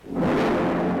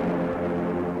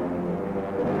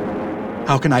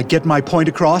How can I get my point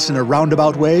across in a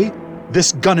roundabout way?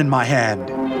 This gun in my hand.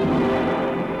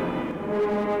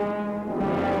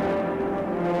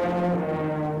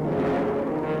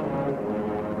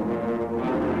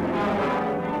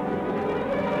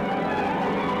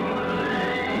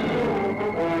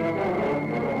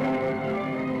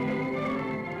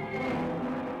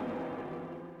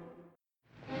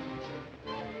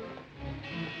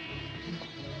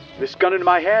 This Gun in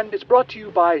My Hand is brought to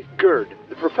you by GERD,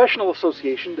 the professional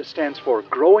association that stands for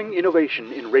Growing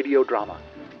Innovation in Radio Drama.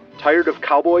 Tired of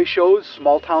cowboy shows,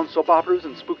 small-town soap operas,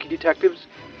 and spooky detectives?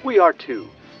 We are too.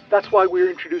 That's why we're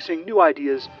introducing new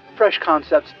ideas, fresh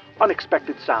concepts,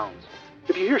 unexpected sounds.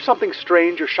 If you hear something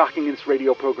strange or shocking in this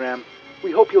radio program,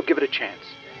 we hope you'll give it a chance.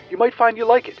 You might find you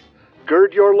like it.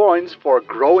 Gird your loins for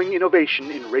growing innovation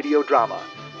in radio drama.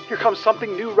 Here comes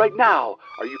something new right now.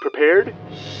 Are you prepared?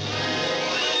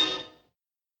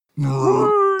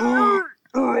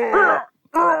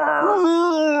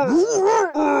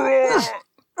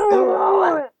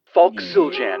 Falk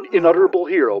Zildjian, inutterable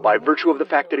hero by virtue of the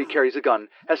fact that he carries a gun,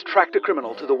 has tracked a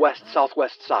criminal to the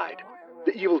west-southwest side.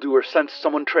 The evildoer sensed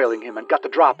someone trailing him and got the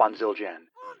drop on Zildjian.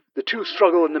 The two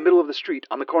struggle in the middle of the street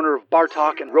on the corner of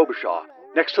Bartok and Robichaud,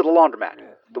 next to the laundromat,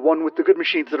 the one with the good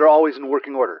machines that are always in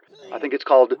working order. I think it's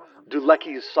called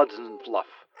Dulecki's Suds and Fluff.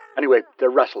 Anyway,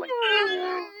 they're wrestling.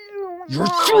 You're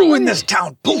through in this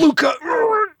town, Palooka!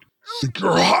 Think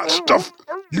you're hot stuff?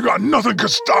 You got nothing can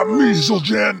stop me,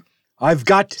 Zildjian! I've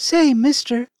got... Say,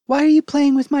 mister, why are you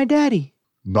playing with my daddy?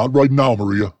 Not right now,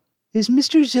 Maria. Is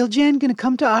Mr. Zildjian gonna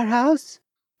come to our house?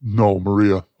 No,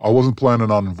 Maria. I wasn't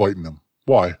planning on inviting him.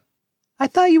 Why? I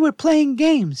thought you were playing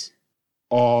games.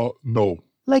 No.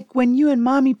 Like when you and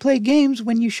Mommy play games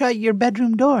when you shut your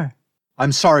bedroom door.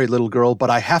 I'm sorry, little girl, but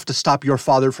I have to stop your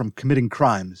father from committing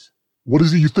crimes. What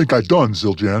is it you think I done,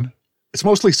 Zildjian? It's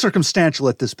mostly circumstantial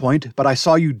at this point, but I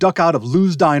saw you duck out of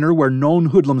Lou's Diner where known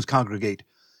hoodlums congregate.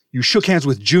 You shook hands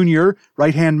with Junior,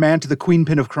 right-hand man to the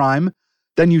queenpin of crime.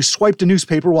 Then you swiped a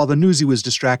newspaper while the newsie was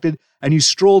distracted, and you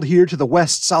strolled here to the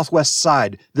west-southwest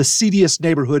side, the seediest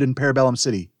neighborhood in Parabellum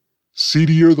City.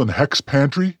 Seedier than Hex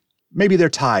Pantry? Maybe they're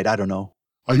tied, I don't know.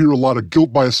 I hear a lot of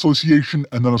guilt by association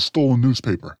and then a stolen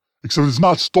newspaper. Except it's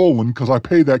not stolen because I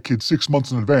pay that kid 6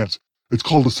 months in advance. It's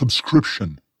called a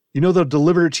subscription. You know they'll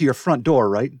deliver it to your front door,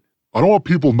 right? I don't want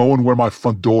people knowing where my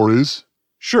front door is.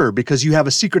 Sure, because you have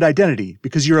a secret identity,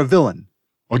 because you're a villain.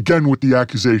 Again with the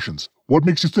accusations. What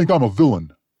makes you think I'm a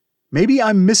villain? Maybe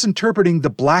I'm misinterpreting the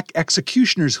black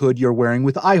executioner's hood you're wearing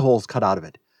with eye holes cut out of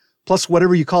it. Plus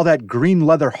whatever you call that green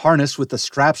leather harness with the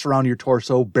straps around your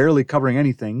torso barely covering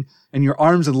anything, and your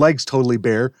arms and legs totally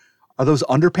bare. Are those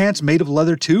underpants made of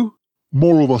leather too?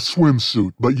 More of a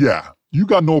swimsuit, but yeah. You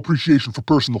got no appreciation for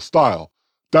personal style.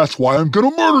 That's why I'm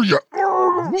gonna murder you.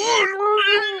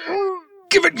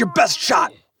 Give it your best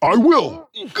shot. I will.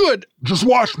 Good. Just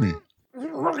watch me.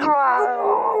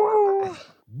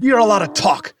 You're a lot of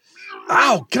talk.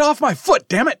 Ow, get off my foot,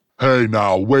 damn it. Hey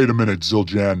now, wait a minute,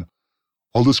 Zildjian.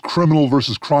 All this criminal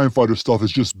versus crime fighter stuff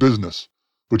is just business.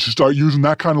 But you start using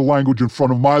that kind of language in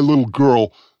front of my little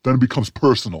girl, then it becomes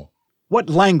personal. What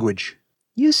language?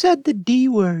 You said the D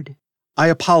word. I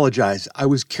apologize. I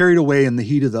was carried away in the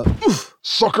heat of the... Oof.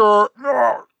 Sucker!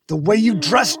 The way you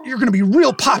dress, you're going to be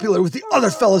real popular with the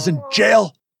other fellas in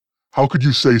jail. How could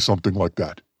you say something like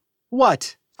that?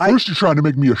 What? First you're trying to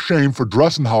make me ashamed for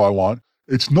dressing how I want.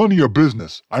 It's none of your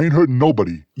business. I ain't hurting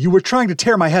nobody. You were trying to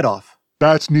tear my head off.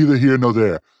 That's neither here nor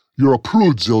there. You're a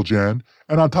prude, Zildjian.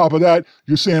 And on top of that,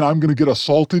 you're saying I'm going to get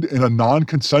assaulted in a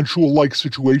non-consensual-like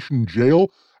situation in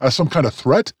jail as some kind of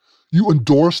threat? You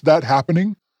endorse that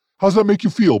happening? How's that make you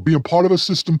feel, being part of a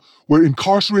system where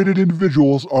incarcerated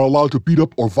individuals are allowed to beat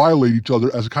up or violate each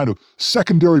other as a kind of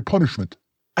secondary punishment?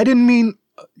 I didn't mean...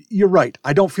 You're right.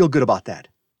 I don't feel good about that.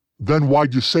 Then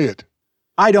why'd you say it?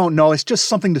 I don't know. It's just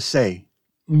something to say.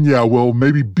 Yeah, well,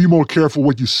 maybe be more careful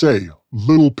what you say.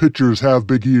 Little pitchers have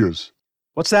big ears.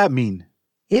 What's that mean?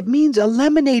 It means a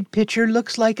lemonade pitcher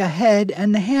looks like a head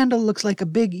and the handle looks like a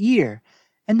big ear.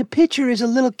 And the pitcher is a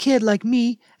little kid like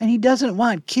me, and he doesn't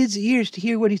want kids' ears to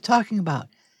hear what he's talking about.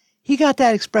 He got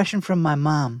that expression from my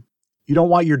mom. You don't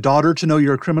want your daughter to know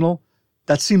you're a criminal?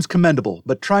 That seems commendable,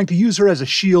 but trying to use her as a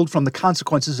shield from the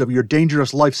consequences of your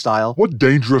dangerous lifestyle... What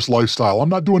dangerous lifestyle? I'm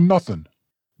not doing nothing.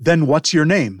 Then what's your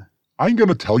name? I ain't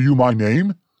gonna tell you my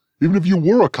name. Even if you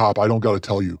were a cop, I don't gotta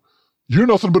tell you. You're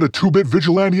nothing but a two-bit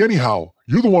vigilante anyhow.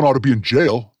 You're the one who ought to be in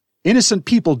jail. Innocent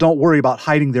people don't worry about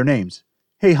hiding their names.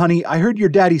 Hey, honey, I heard your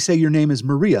daddy say your name is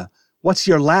Maria. What's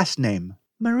your last name?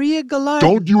 Maria Gallard.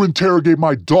 Don't you interrogate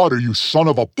my daughter, you son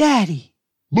of a... Daddy!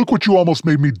 Look what you almost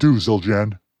made me do,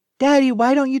 Zildjian. Daddy,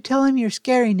 why don't you tell him your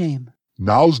scary name?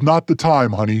 Now's not the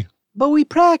time, honey. But we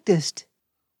practiced.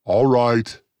 All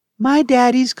right. My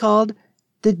daddy's called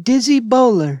the Dizzy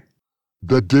Bowler.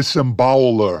 The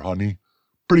disemboweler, honey.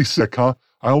 Pretty sick, huh?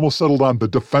 I almost settled on the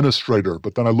defenestrator,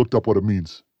 but then I looked up what it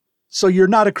means. So you're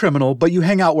not a criminal, but you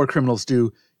hang out where criminals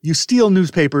do. You steal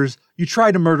newspapers, you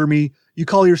try to murder me, you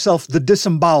call yourself the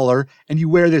disemboweler, and you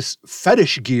wear this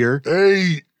fetish gear.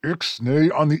 Hey,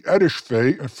 ixnay on the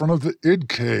edishfe in front of the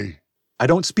idk. I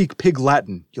don't speak pig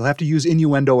Latin. You'll have to use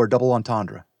innuendo or double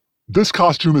entendre. This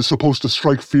costume is supposed to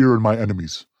strike fear in my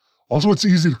enemies. Also, it's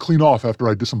easy to clean off after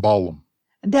I disembowel them.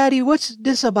 Daddy, what's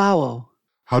disembowel?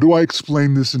 How do I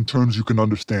explain this in terms you can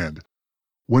understand?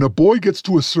 When a boy gets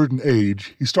to a certain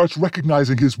age, he starts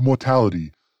recognizing his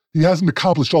mortality. He hasn't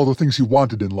accomplished all the things he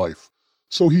wanted in life.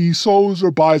 So he sews or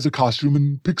buys a costume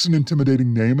and picks an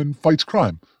intimidating name and fights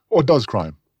crime. Or does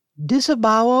crime.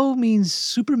 Disembowel means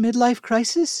super midlife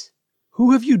crisis?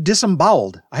 Who have you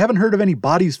disemboweled? I haven't heard of any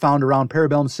bodies found around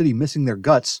Parabellum City missing their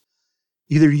guts.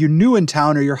 Either you're new in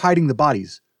town or you're hiding the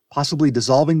bodies, possibly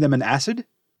dissolving them in acid?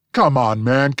 Come on,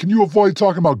 man. Can you avoid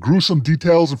talking about gruesome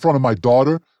details in front of my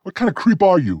daughter? What kind of creep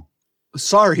are you?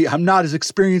 Sorry, I'm not as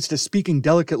experienced at speaking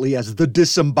delicately as the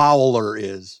disemboweler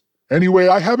is. Anyway,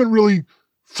 I haven't really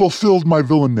fulfilled my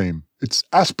villain name. It's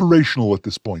aspirational at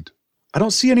this point. I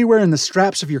don't see anywhere in the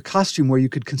straps of your costume where you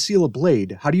could conceal a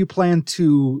blade. How do you plan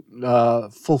to,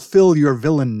 fulfill your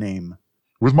villain name?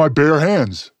 With my bare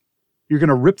hands. You're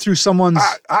gonna rip through someone's...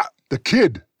 The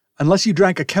kid. Unless you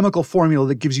drank a chemical formula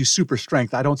that gives you super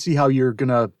strength, I don't see how you're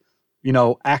gonna,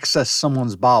 access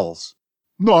someone's bowels.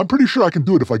 No, I'm pretty sure I can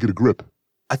do it if I get a grip.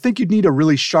 I think you'd need a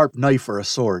really sharp knife or a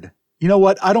sword. You know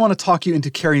what? I don't want to talk you into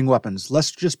carrying weapons.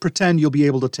 Let's just pretend you'll be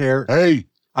able to tear... Hey!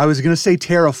 I was gonna say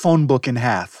tear a phone book in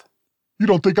half. You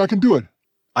don't think I can do it?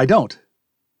 I don't.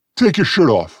 Take your shirt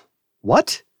off.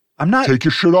 What? I'm not... Take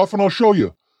your shirt off and I'll show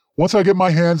you. Once I get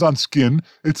my hands on skin,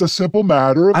 it's a simple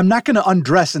matter of... I'm not gonna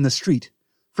undress in the street.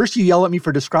 First you yell at me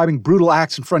for describing brutal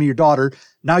acts in front of your daughter.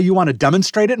 Now you want to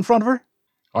demonstrate it in front of her?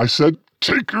 I said,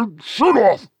 take your shirt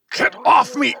off. Get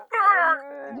off me!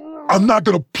 I'm not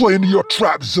going to play into your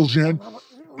trap, Zildjian.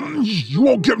 You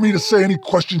won't get me to say any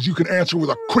questions you can answer with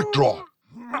a quick draw.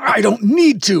 I don't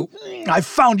need to. I've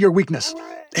found your weakness.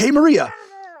 Hey, Maria,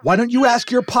 why don't you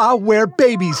ask your pa where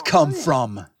babies come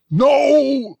from?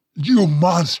 No, you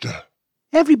monster.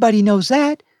 Everybody knows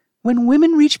that. When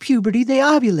women reach puberty, they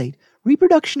ovulate.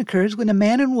 Reproduction occurs when a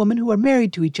man and woman who are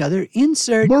married to each other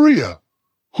insert... Maria,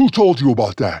 who told you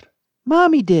about that?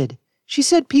 Mommy did. She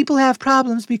said people have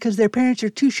problems because their parents are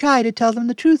too shy to tell them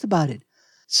the truth about it.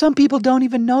 Some people don't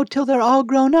even know till they're all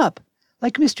grown up,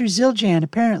 like Mr. Zildjian,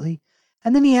 apparently.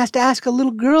 And then he has to ask a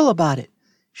little girl about it.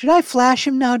 Should I flash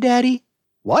him now, Daddy?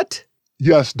 What?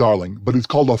 Yes, darling, but it's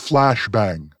called a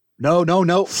flashbang.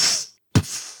 No.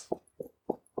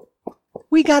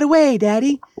 We got away,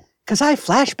 Daddy, 'cause I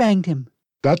flashbanged him.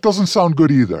 That doesn't sound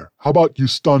good either. How about you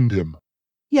stunned him?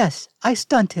 Yes, I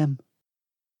stunned him.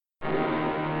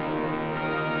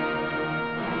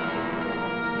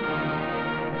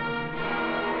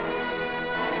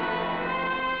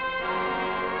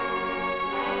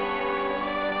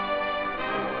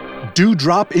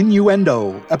 Dewdrop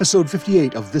Innuendo, episode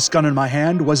 58 of This Gun in My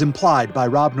Hand, was implied by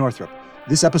Rob Northrop.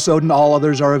 This episode and all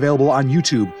others are available on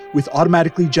YouTube with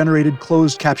automatically generated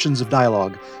closed captions of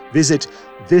dialogue. Visit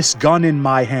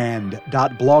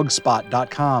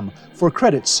thisguninmyhand.blogspot.com for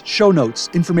credits, show notes,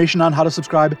 information on how to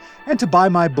subscribe, and to buy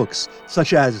my books,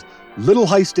 such as Little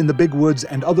Heist in the Big Woods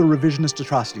and Other Revisionist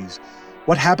Atrocities.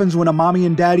 What happens when a mommy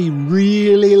and daddy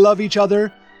really love each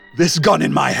other? This Gun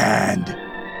in My Hand.